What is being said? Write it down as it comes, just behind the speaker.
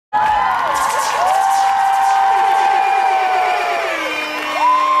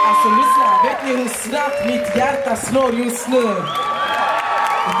ni hur snabbt mitt hjärta slår just nu?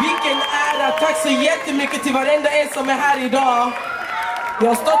 Vilken ära, tack så jättemycket till varenda en som är här idag. Jag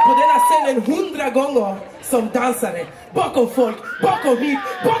har stått på denna scenen 100 gånger som dansare. Bakom folk, bakom hit,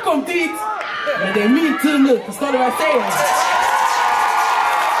 bakom dit. Men det är min tur nu, förstår du vad jag säger?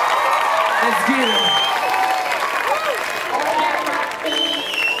 Let's get it.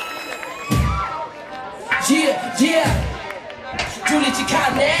 Yeah, yeah. Julie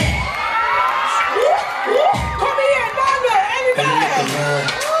Chikane. Kom igen, Malmö, är ni med?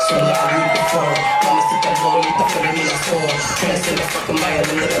 Som jag har gjort before. Kommer sitta kvar lite för mina sår. Kan jag säga fucking mig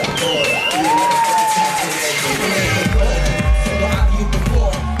eller när jag går? Ingen motherfucking chans till dig. Som jag har gjort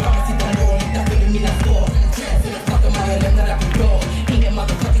before. Kommer sitta kvar lite för mina sår. Kan jag säga fucking mig eller när jag går? Ingen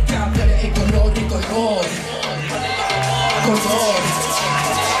motherfucking kamp eller ekonor. Kontroll.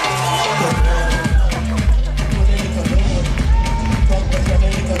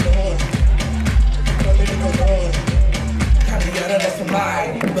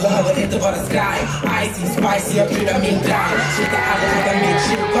 Behöver inte vara sky. Icy, spicy, jag kryddar min drive. Sluta aldrig hitta min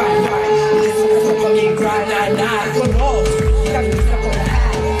shit, bye. Det är som jag stoppar min grind, nej. Från oss, kan du lyssna på det här?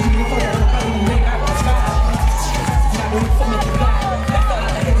 Vill få jag hoppa in med alla svär. När du får mig till värld. Nästan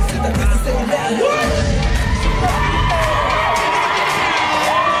alla händer slutar tills du säger nej.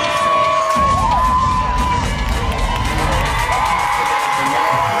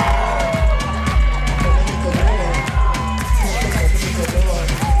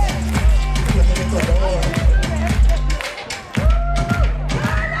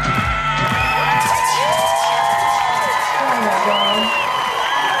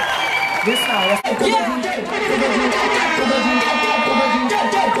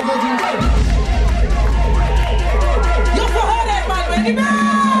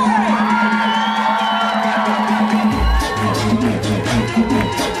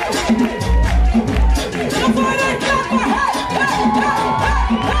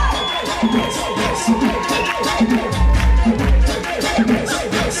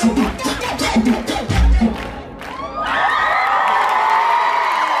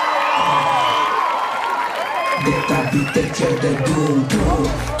 Detta bitet gör det boom, boom.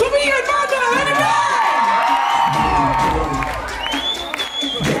 Kom igen, mannen! Är ni med? Boom, boom.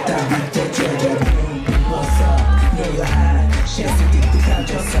 Detta bitet gör det boom. What's up? Nu är jag här. Känns det inte kan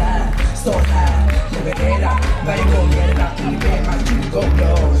jag så här. Stå här, leverera. Varje gång är det natten i bema. You go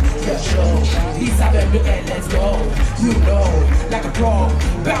low, jag show. Visa vem du är, let's go. You know, like a pro.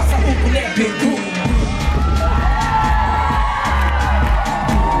 Bounce upp och lägg din boom.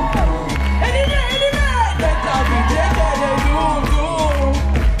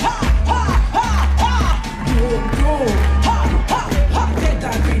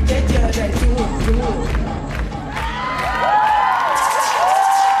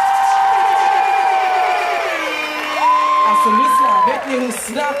 Vet ni hur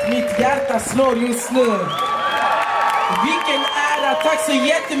snabbt mitt hjärta slår just nu? Vilken ära, tack så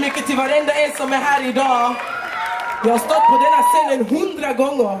jättemycket till varenda en som är här idag. Jag har stått på denna scenen 100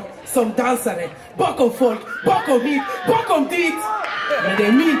 gånger som dansare. Bakom folk, bakom hit, bakom dit. Men det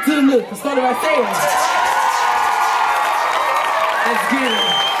är min tur nu, förstår du vad jag säger? Let's get it.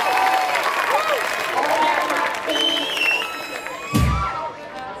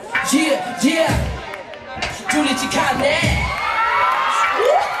 Yeah, yeah. Julie Chikane.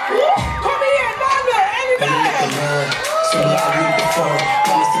 Kom igen, Malmö, är ni med? Som jag har gjort before.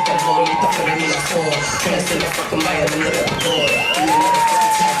 Kommer sitta kvar lite för mina sår. Kan jag säga fucking mig eller när jag går? Ingen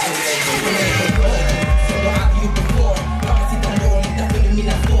motherfucking chans till dig. Som jag har gjort before. Kommer sitta kvar lite för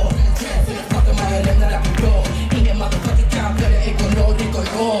mina sår. Kan jag säga fucking mig eller när jag går? Ingen motherfucking kamp eller ekonor.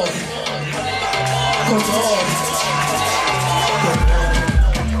 Kontroll.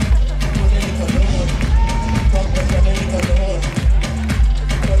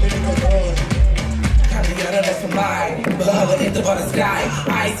 Behöver inte vara sky.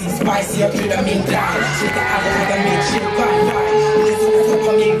 Icy, spicy, jag kryddar min drive. Sluta aldrig hitta min shit, bye. Det är som jag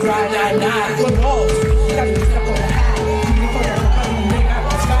stoppar min grind, nej. Från oss, kan du lyssna på det här? Vill få jag hoppa in med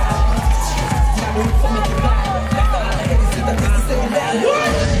alla svär. När du får mig till värld. Nästan alla händer slutar tills du säger nej.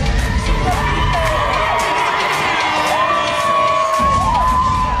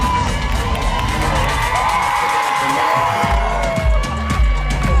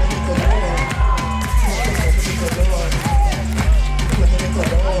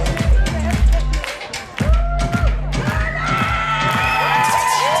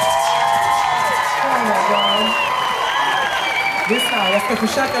 Jag ska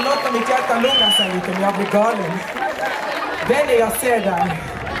försöka låta mitt hjärta lugna sig lite, men jag blir galen. Benny, jag ser dig.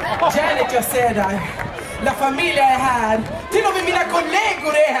 Janet, jag ser dig. La Familia är här. Till och med mina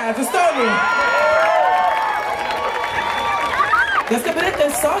kollegor är här, förstår ni? Jag ska berätta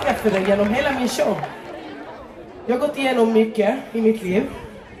en saga för dig genom hela min show. Jag har gått igenom mycket i mitt liv.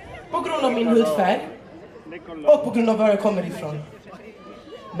 På grund av min hudfärg. Och på grund av var jag kommer ifrån.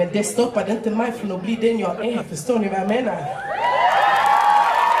 Men det stoppade inte mig från att bli den jag är. Förstår ni vad jag menar?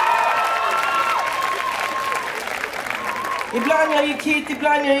 Ibland jag gick hit,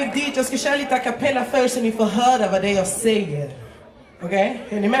 ibland jag gick dit. Jag ska köra lite a cappella för så ni får höra vad det är jag säger. Okej?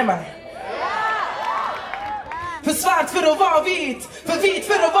 Är ni med mig? För svart för att vara vit, för vit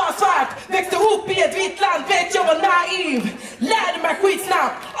för att vara svart. Växte upp i ett vitt land, vet jag var naiv. Lärde mig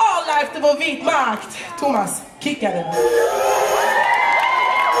skitsnabbt, all life det var vit makt. Thomas, kicka den.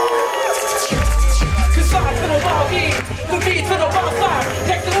 För svart för att vara vit, för vit för att vara svart.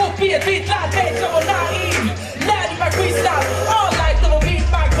 Växte upp i ett vitt land, vet jag var naiv. Lärde mig skitsnabbt, all life det var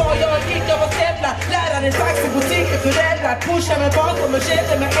vit makt. Var jag gick, jag var stämplad. Lärare, taxi, butiker, föräldrar. Pusha mig bakom och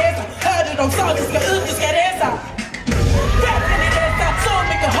kände mig ensam. Hörde de sa du ska ut, du ska resa. Så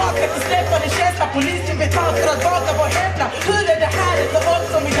mycket hat att det släpper en känsla. Polisen betalt för att vaka vår hemland. Hur är det här för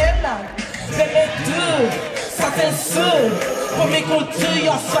oss som i hemland? Vem är du? Satt en sur på min kultur,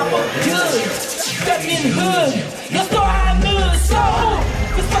 jag sa på Gud. För min hud, jag står här nu så.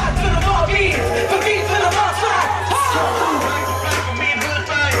 För svart för att vara vit, för vit för att vara svart.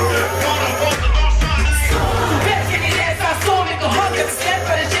 Vägen i resa, så mycket hat att det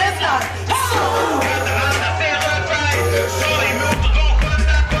släpper en känsla.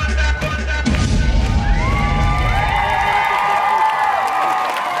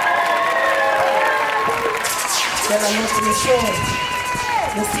 Denna låten är svår.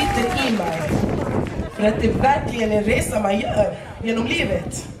 Den sitter i mig. För att det är verkligen en resa man gör genom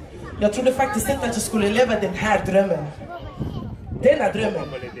livet. Jag trodde faktiskt inte att jag skulle leva den här drömmen. Denna drömmen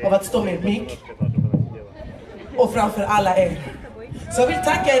av att stå med en mick. Och framför alla er. Så jag vill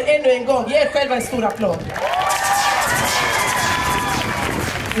tacka er ännu en gång. Ge er själva en stor applåd.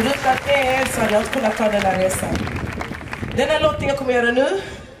 Förutom er så hade jag inte kunnat ta den här resan. Denna låten jag kommer göra nu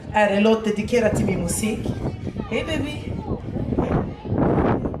är en låt dedikerad till min musik. Hej baby.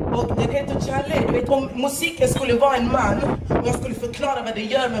 Och den heter Challe. Du vet, om musiken skulle vara en man och jag skulle förklara vad det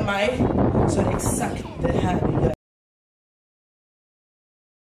gör med mig, så är det exakt det här det gör.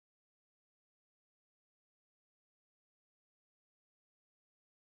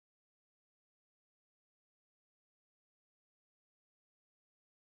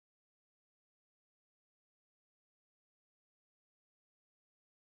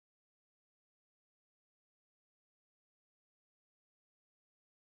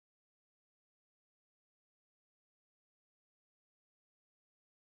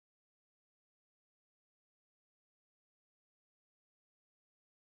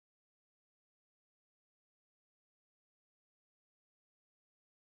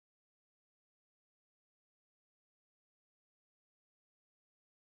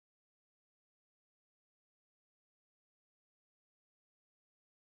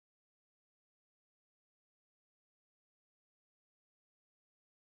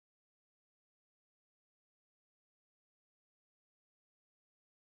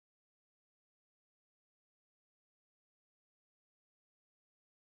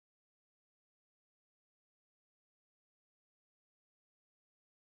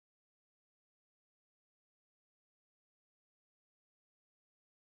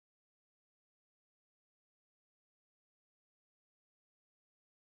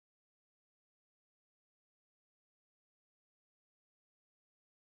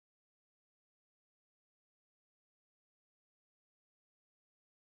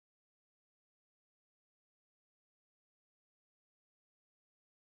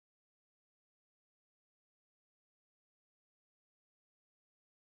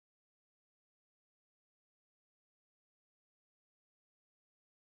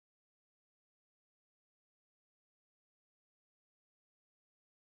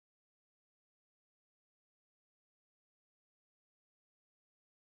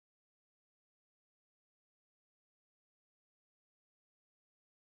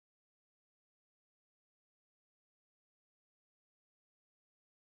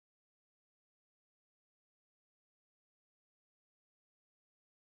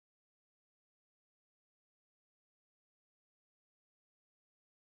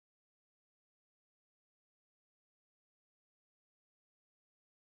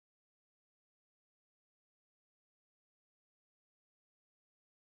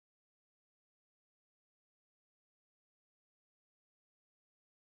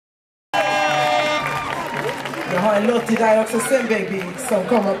 Jag har en låt till dig också sen, baby, som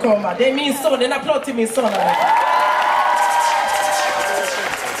kommer komma. Det är min son, en applåd till min son.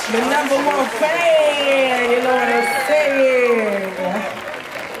 Men number one fan, you know what I'm saying?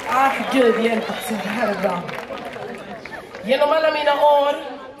 Gud hjälp, alltså, det här är bra. Genom alla mina år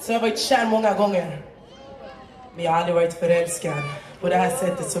så har jag varit kär många gånger. Men jag har aldrig varit förälskad på det här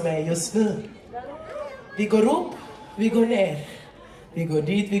sättet som är just nu. Vi går upp, vi går ner. Vi går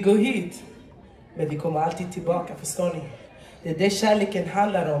dit, vi går hit. Men vi kommer alltid tillbaka, förstår ni? Det är det kärleken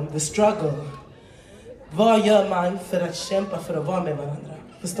handlar om, the struggle. Vad gör man för att kämpa för att vara med varandra?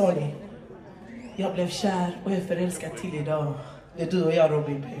 Förstår ni? Jag blev kär och är förälskad till idag. Det är du och jag,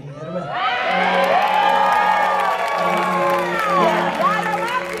 Robin Payne. Är du med?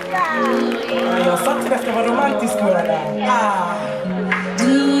 Jag sa till att det var romantisk där.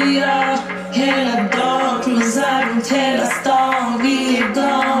 Du och jag, hela dagen, cruisar runt hela stan. Vi är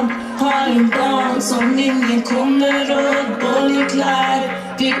gone, har en barn som ingen kommer åt. Bonnie Clyde,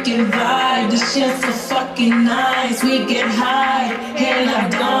 vilken vibe, det känns så fucking nice. We get high, hela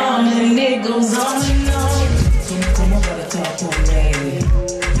dagen, and it goes on and on. Kom och bara ta på mig,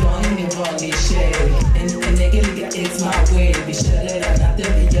 jag är ingen vanlig tjej. En nigga ligga, it's my way. Vi kör hela natten,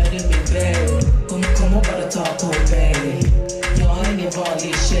 vi gör det min väg. Kom och bara ta på mig, jag är ingen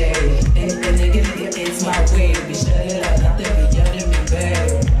vanlig tjej. En nigga ligga, it's my way. Vi kör hela natten, vi gör det min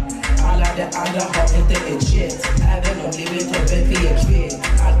väg. Alla de andra har inte ett shit, även om livet har bett vi är kvitt.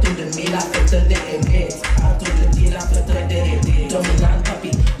 Allt under mina fötter, det är mitt. Allt under dina fötter, det är ditt. Dominant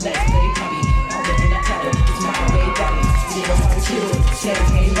papi, let's play papi. All the inner cutter, it's my way daddy. Vill ha det kul, säg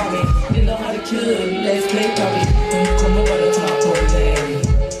hej mami. Vill ha det kul, let's play papi. Kom och bara ta på mig,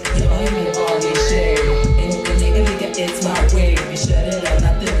 jag är ingen vanlig tjej. En nigga ligga, it's my way. Vi kör hela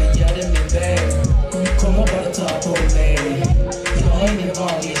natten, vi gör det min väg. Kom och bara ta på mig, jag är ingen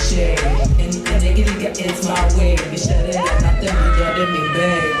vanlig tjej. En nigga ligga, it's my way. Vi kör hela natten, vi gör det min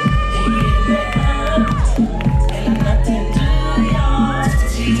väg. Hela natten, du och jag.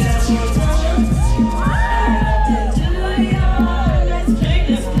 Vi gör vår dans. Hela natten, du och jag.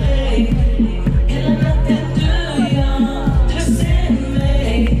 Let's play. Hela natten, du och jag. Du ser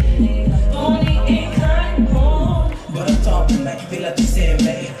mig. Bonnie and Clyde, bara ta på mig, vill att du ser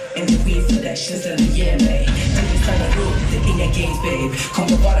mig. Energi för dig, känslan du ger mig. Men vi stannar upp, det är inga games babe.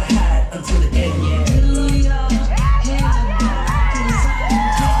 Kommer vara här until the end, yeah. Du och jag, hela dagen,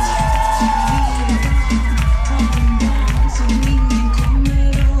 som ingen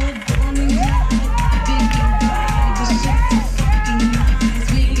kommer åt. Bonnie and Clyde, vilken vibe, det känns så fucking nice.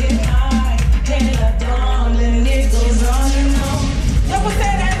 We get high, hela dagen, and it goes on and on. Jag får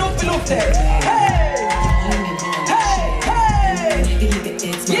säga det här upp i luften.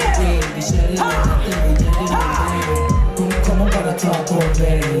 Kom och bara ta på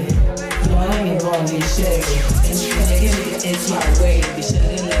mig, jag är ingen vanlig tjej. En nigga, it's my way. Vi kör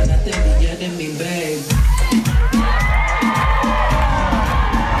hela natten, vi gör det min babe.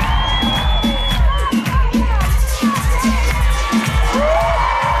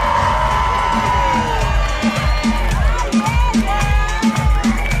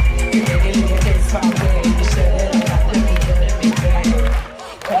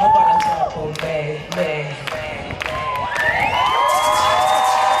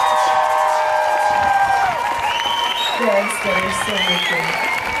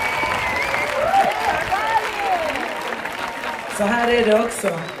 Så här är det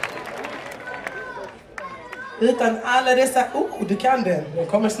också. Utan alla dessa... du kan den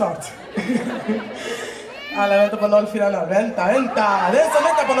kommer snart. Alla väntar på 04. Vänta. Den som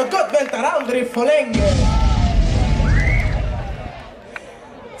väntar på något gott väntar aldrig för länge.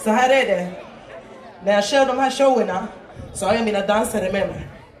 Så här är det. När jag kör de här showerna så har jag mina dansare med mig.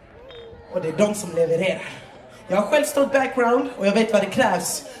 Och det är de som levererar. Jag har själv stått background och jag vet vad det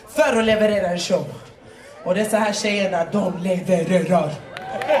krävs för att leverera en show. Och dessa här tjejerna, de levererar.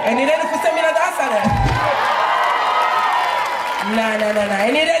 Är ni redo för att se mina dansare? Nej.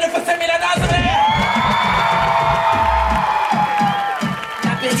 Är ni redo för att se mina dansare?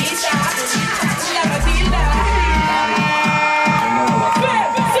 La Perita, la Matilda.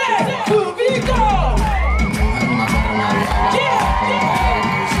 5, 6, 7, vi går!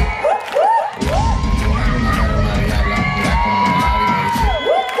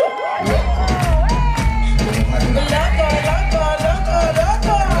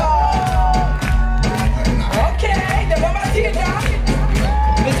 Okej, det var Matilda.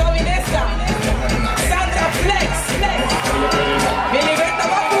 Nu tar vi nästa.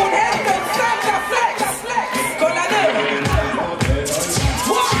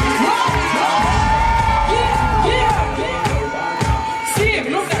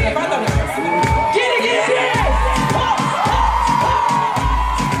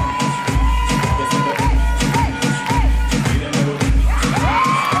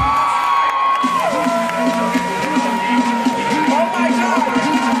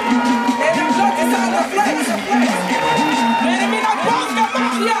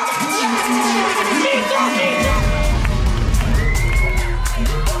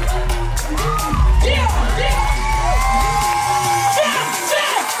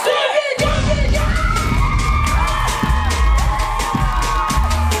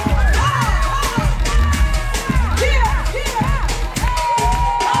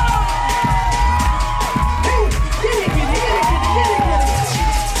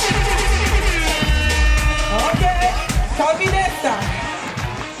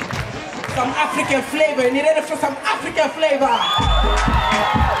 some African flavor. Är ni ready för some African flavor?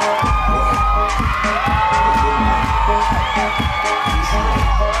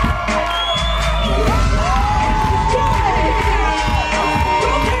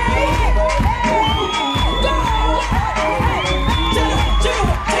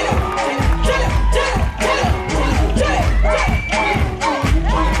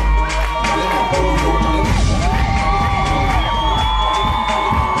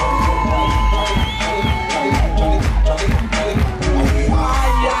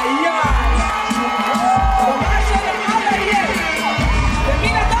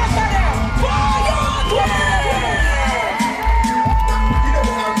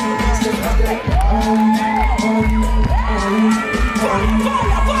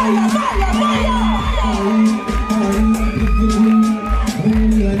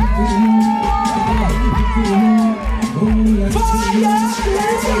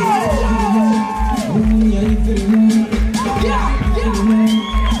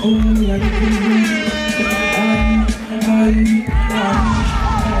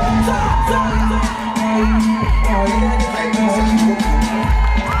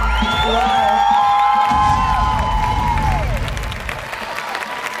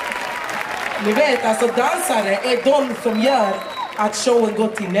 Ni vet, alltså dansare är de som gör att showen går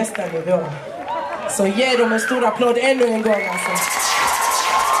till nästa nivå. Så ge dem en stor applåd ännu en gång alltså.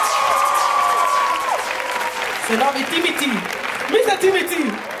 Sen har vi Timothy. Mr. Timothy.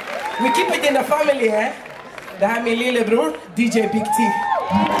 We keep it in the family, eh? Det här är min lillebror, DJ Big T.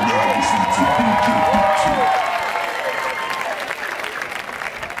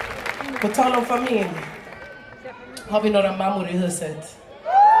 På tal om familj. Har vi några mammor i huset?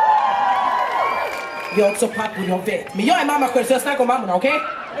 Vi har också pappor, jag vet. Men jag är mamma själv så jag snackar om mammorna, okej?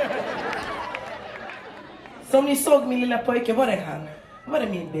 Som ni såg min lilla pojke, var är han? Var är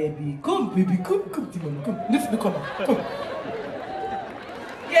min baby? Kom baby, kom till mamma, kom. Nu får du komma, kom.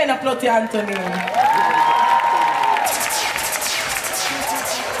 Ge en applåd till Anthony.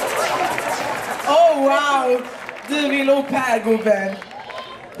 Oh wow, du vill upp här gubben.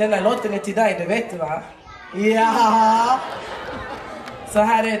 Den här låten är till dig, det vet du va? Ja. Så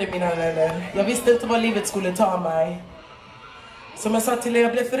här är det mina vänner. Jag visste inte vad livet skulle ta mig. Som jag sa till er,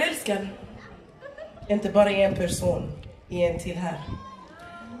 jag blev förälskad. Inte bara i en person, i en till här.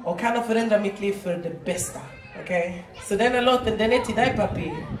 Och han har förändrat mitt liv för det bästa. Okej? Så den här låten, den är till dig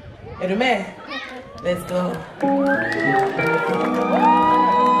papi. Är du med? Let's go.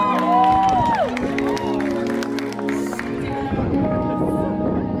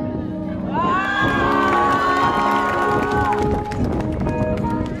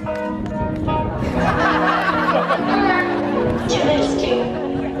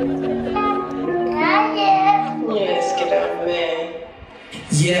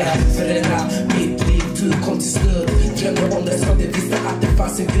 Yeah, förändra mitt liv, du kom till slut. Drömde om det som du visste att det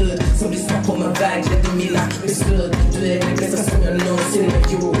fanns en gud som lyssnar på min väg, ledde mina beslut. Du är det bästa som jag någonsin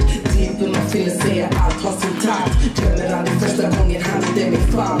har gjort. Dit under filmen säger allt har sin takt. Drömmer aldrig första gången han är min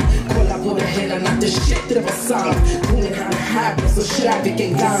fan. Kolla på det hela natten, shit det var sant. Gången han är här, men så kär vilken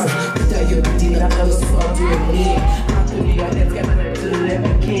glans. Tittar ju på dina ögon och sa du är min. Antoni jag älskar när du är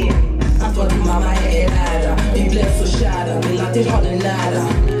min king. Att vara din mamma är en ära. Vi blev så kära, vill alltid ha den nära.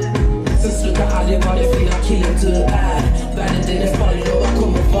 Sen slutar aldrig vara den fina killen du är. Världen den är farlig och jag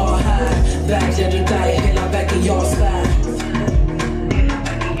kommer vara här. Vägleder du dig hela vägen jag svär. Hela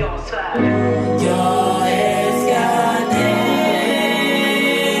vägen jag svär. Jag älskar dig.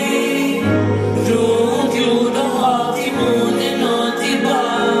 Runt jord och hav till månen och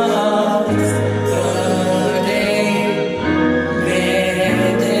tillbaks. För dig,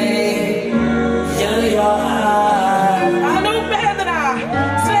 med dig, gör jag här. Hallå med händerna!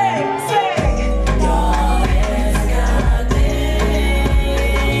 Släng, släng! Jag älskar dig.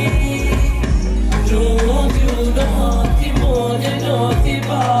 Runt jord och hav till månen och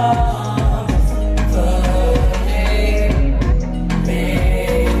tillbaks. För dig,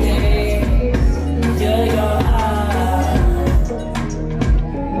 med dig, gör jag allt.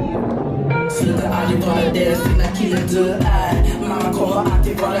 Sluta aldrig vara den fina killen du är. Mamma kommer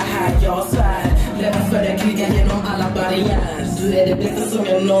alltid vara här, jag svär. Leva för dig, kriga genom alla barriärer. Du är det bästa som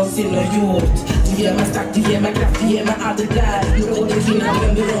jag någonsin har gjort. Du ger mig stark, du ger mig kraft, du ger mig allt det där. Du är den kvinnan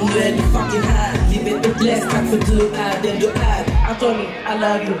glömmer om du är du fucking här. Livet är blessed, tack för du är den du är. Anthony, I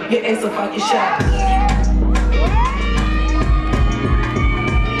love you, jag är så fucking kär.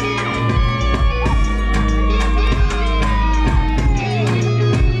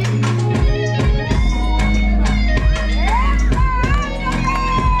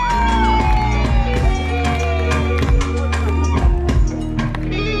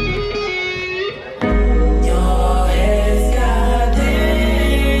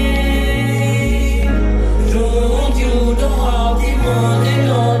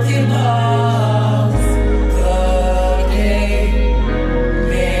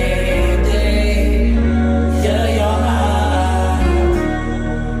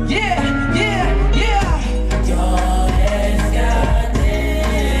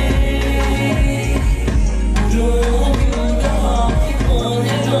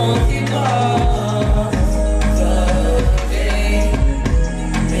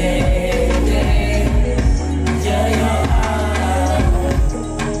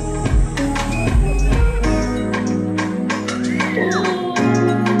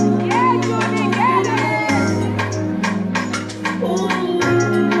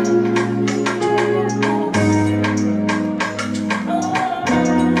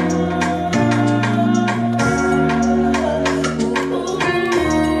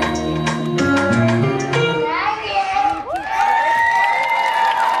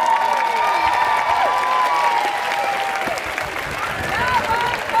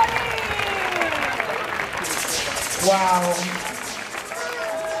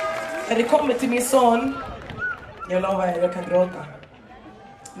 När det kommer till min son, jag lovar er, jag kan gråta.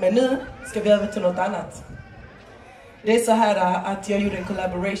 Men nu ska vi över till något annat. Det är så här att jag gjorde en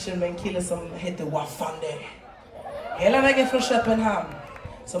collaboration med en kille som heter Wafande. Hela vägen från Köpenhamn,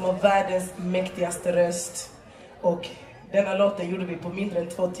 som har världens mäktigaste röst. Och denna låten gjorde vi på mindre än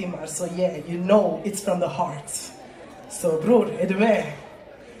 2 timmar. Så yeah, you know it's from the heart. Så bror, är du med?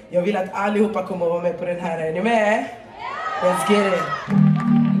 Jag vill att allihopa kommer att vara med på den här. Är ni med? Let's get it.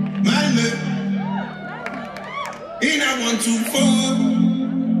 Malmö, innan 1, 2, 4.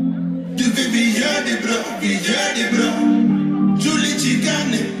 Du vet vi gör det bra, vi gör det bra. Julie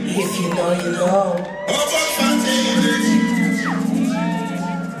Chikane. If you know, you know. Och vad fan säger du?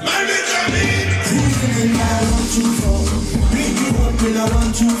 Malmö kom in. Cruising in my 1, 2, 4. Pick you up in a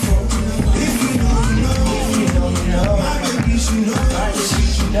 1, 2, 4. If you know, you know. If you know, you know. My baby, she know. My baby,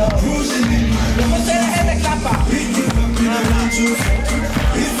 she know. Cruising in my 1, 2, 4. Vamos a hacer el clapa. Pick you up in a 1, 2, 4.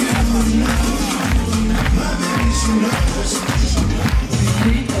 If you know, you know. My baby, she knows.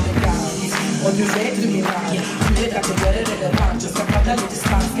 Och du vet hur min värld. Du vet att du gör det relevant. Jag ska prata lite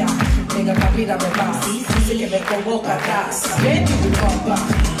spanska. Lägga papira med bass. Musiken med Congo Katas. Vet du vill komma?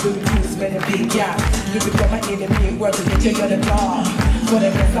 Du vill cruise med en big gap. Du vill komma in i min world. Du vet jag gör det bra. Får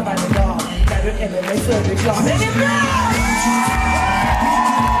det bästa varje dag. När du är med mig så är du klar. Men det är bra!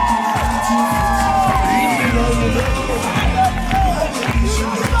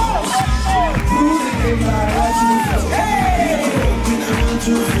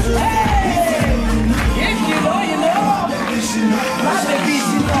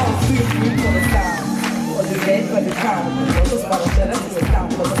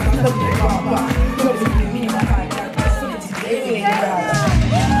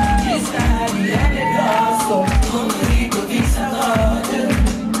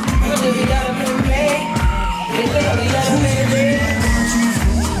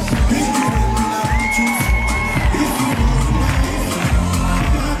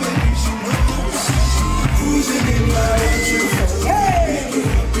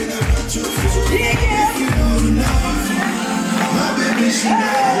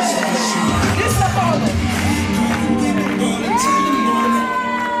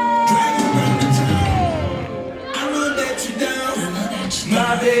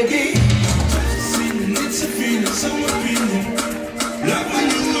 My baby, it's a feeling, so appealing. Love when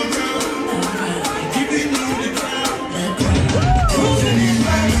you around, giving you the ground. Cruising in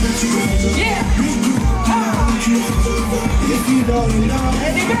my 1, 2, 4. Yeah. If you know, you know.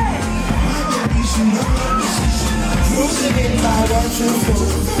 Anyway. My baby, she knows. Cruising in my 1, 2, 4.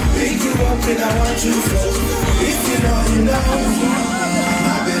 Pick you up in a 1, 2, 4. If you know, you know.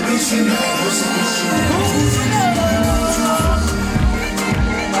 My baby, she knows.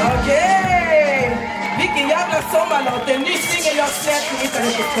 Okej! Vilken jävla sommarlåt. En ny singel jag släppt. Ni hittar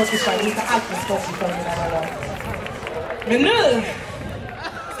det på Spotify. Ni hittar allt på Spotify. Men nu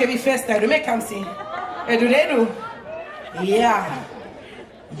ska vi festa. Är du med, Kamsi? Är du redo? Ja.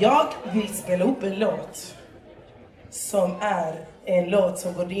 Jag vill spela upp en låt som är en låt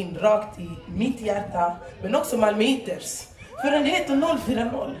som går in rakt i mitt hjärta. Men också Malmöiters. För den heter 040.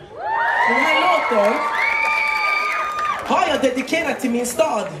 Den här låten har jag dedikerat till min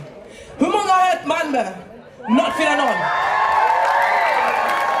stad. Hur många har hört Malmö? 040.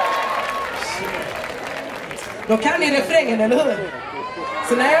 Då kan ni refrängen, eller hur?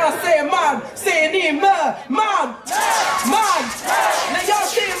 Så när jag säger man, säger ni mö, man, man. När jag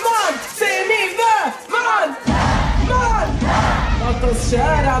säger man, säger ni mö, man, man. Låt oss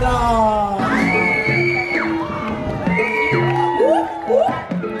köra då.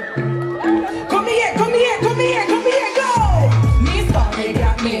 Kom igen, kom igen, kom igen, kom igen, go! Min stad är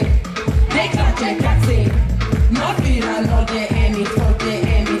glatt med. Det är klart jag kan se. 040, det är mitt folk, det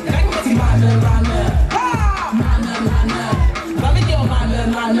är mitt. Räck mig till Malmö, Malmö. Malmö, Malmö. Vad vet jag, Malmö,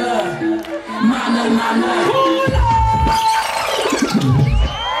 Malmö. Malmö, Malmö. Kolla!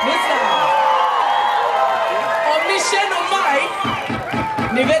 Lyssna. Om ni känner mig,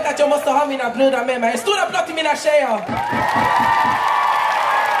 ni vet att jag måste ha mina brudar med mig. En stor applåd till mina tjejer.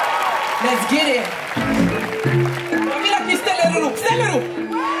 Let's get it. Jag vill att ni ställer upp. Ställer upp.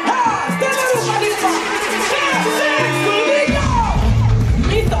 Ställer upp allihopa.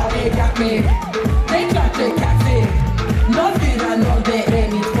 Min stad är glatt med. Det är klart jag kan se. 040, det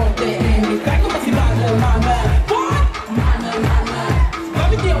är mitt folk, det är mitt. Välkommen till Malmö, Malmö. Malmö, Malmö. Vad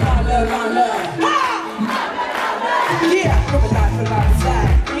vet jag, Malmö, Malmö. Yeah, kommer där för landets värld.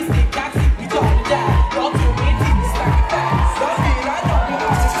 Vi stick kaxigt, vi tar det där. Jag tror min tid är starkt där. 040, det har det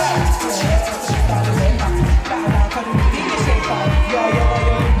svårt.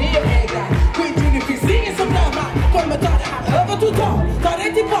 Ta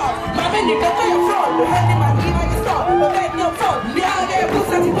det till bak,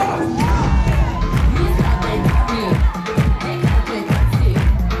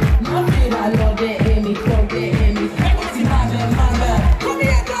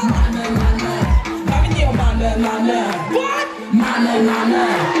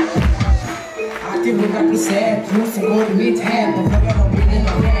 sent, Rosengård i mitt hem. Och frågar om bilden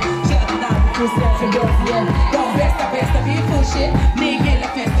av det. Köra namn, pussar för igen. De bästa vi fortsätt. Ni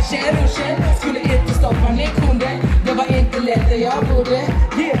gillar fester, kärruschen. Skulle inte stoppa, ni kunde. Det var inte lätt där jag bodde.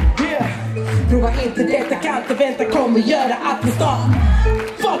 Prova inte detta, kan inte vänta, kommer göra att ni står.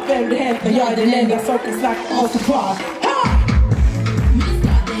 Fuck vem det hämtar, jag är den enda som kan slakta oss kvar.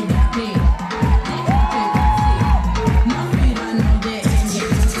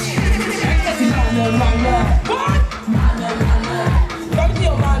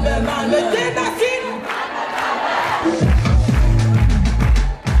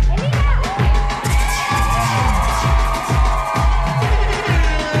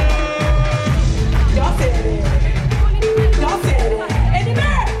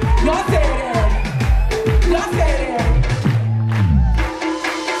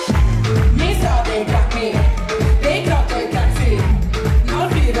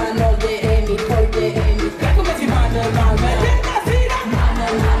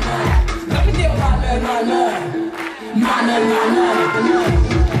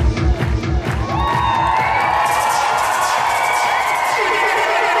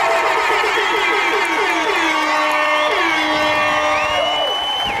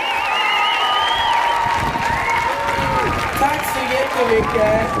 Tack så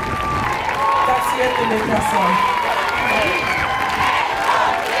jättemycket. Tack så jättemycket alltså.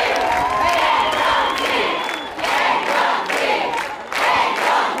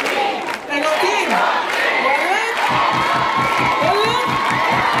 En gång till.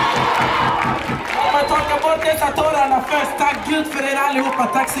 Om man torkar bort dessa tårarna först. Tack Gud för er allihopa.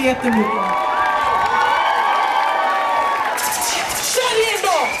 Tack så jättemycket. Kör in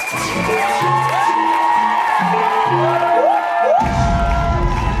då!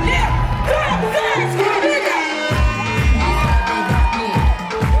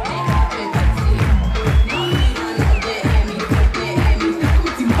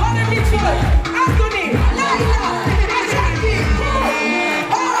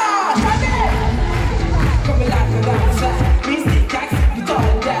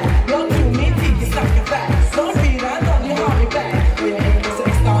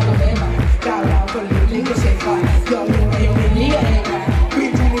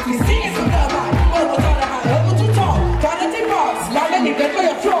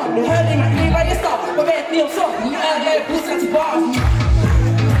 Nu hör ni mig i varje stad. Vad vet ni om sånt? Ni är bussar tillbaka.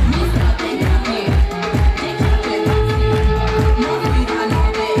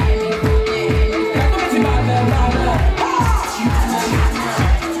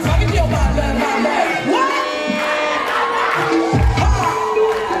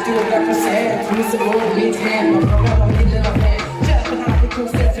 Rosengård i mitt hem. Och frågar om bilden av det. Köpenhamn i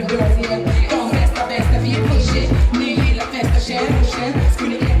kurset för början. De bästa vi pusher. Ni gillar festa kärruschen.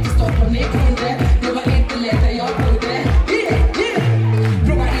 Skulle inte stoppa, ni kunde. Det var inte lätt där jag bodde.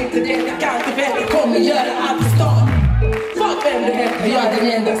 Prova inte detta, kan inte vänta. Kommer göra allt i stan. Fuck vem det händer, jag är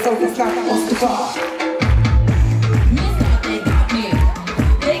den enda som kan slakta oss kvar.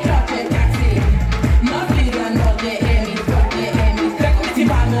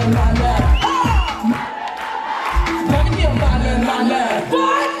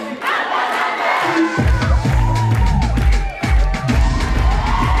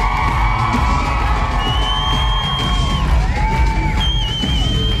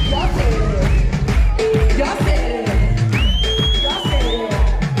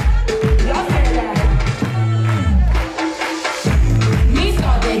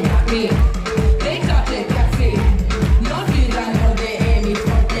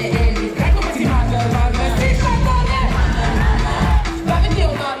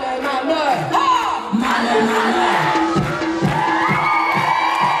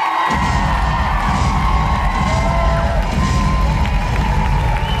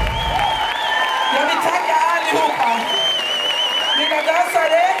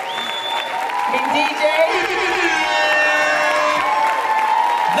 Min DJ,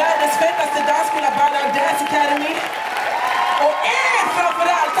 världens fetaste dansskola, Dance Academy, och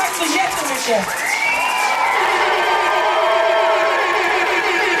framförallt, tack så jättemycket!